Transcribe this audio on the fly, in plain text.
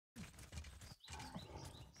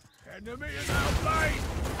Enemy in our base!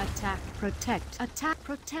 Attack, protect. Attack,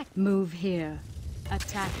 protect. Move here.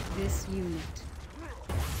 Attack this unit.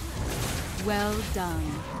 Well done.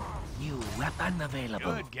 New weapon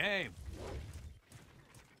available. Good game.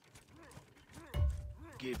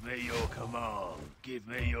 Give me your command. Give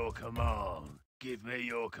me your command. Give me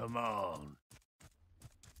your command.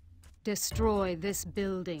 Destroy this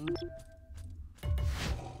building.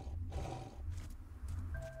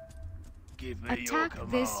 Give me your Attack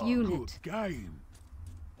command. this unit. Good game.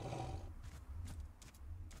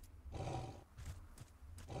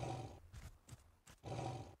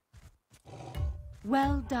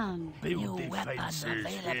 Well done. Build New weapon defenses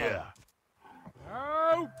available. here.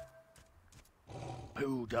 No!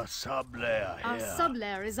 Build a sub-layer here. Our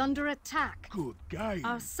sub-layer is under attack. Good game.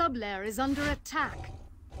 Our sub-layer is under attack.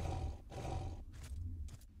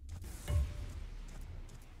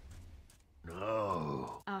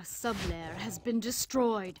 No. Our sub-layer has been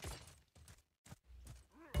destroyed.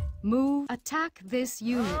 Move. Attack this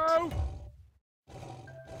unit. No!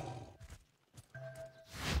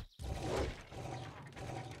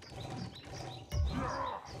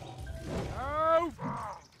 No!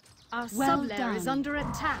 Our Well sub-layer is done. under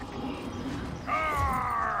attack.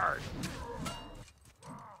 Guard!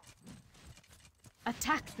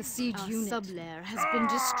 Attack the siege Our unit. sub- Sub-layer has been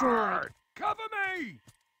destroyed. Guard! Cover me!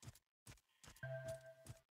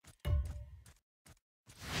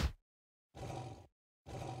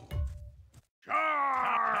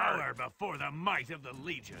 Charge! Power before the might of the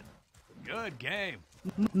Legion. Good game.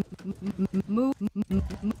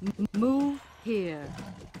 Move here.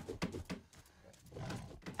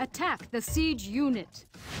 Attack the siege unit.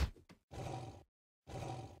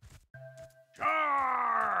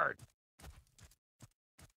 Charge!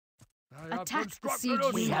 I have Attack the constructed siege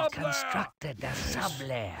a We unit. have sub-lair. constructed a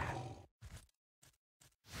sub-lair.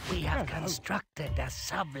 We have Hello. constructed a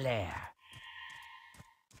sub-lair.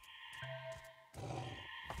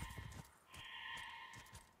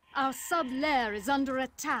 Our sub-layer is under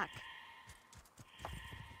attack.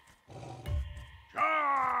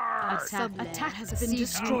 Our Charge! sub-layer Attack has the been siege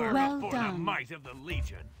destroyed. unit. Power Well before the done. might of the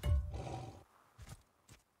Legion.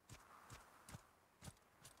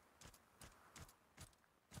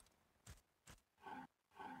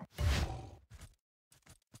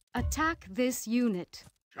 Attack this unit.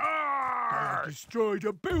 Charge! Destroyed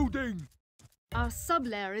a building! Our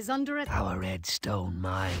sub-layer is under attack. Our redstone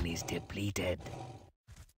mine is depleted.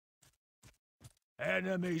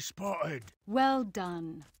 Enemy spotted! Well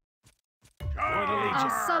done. Charge!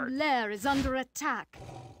 Our sub-layer is under attack.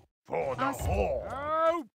 For the Our hall!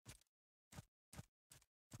 No!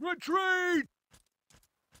 Retreat!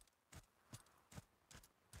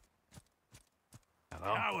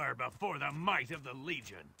 Hello? Power before the might of the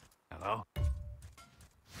Legion. Hello?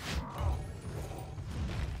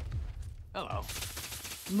 Hello.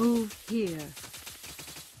 Move here.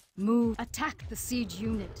 Move. Attack the siege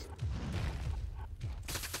unit.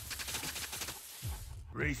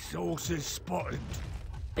 Resources spotted.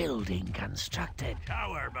 Building constructed.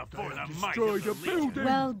 Tower before They the have might of destroyed the a Legion. building.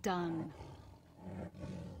 Well done.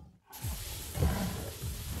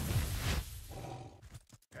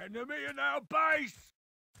 Enemy in our base!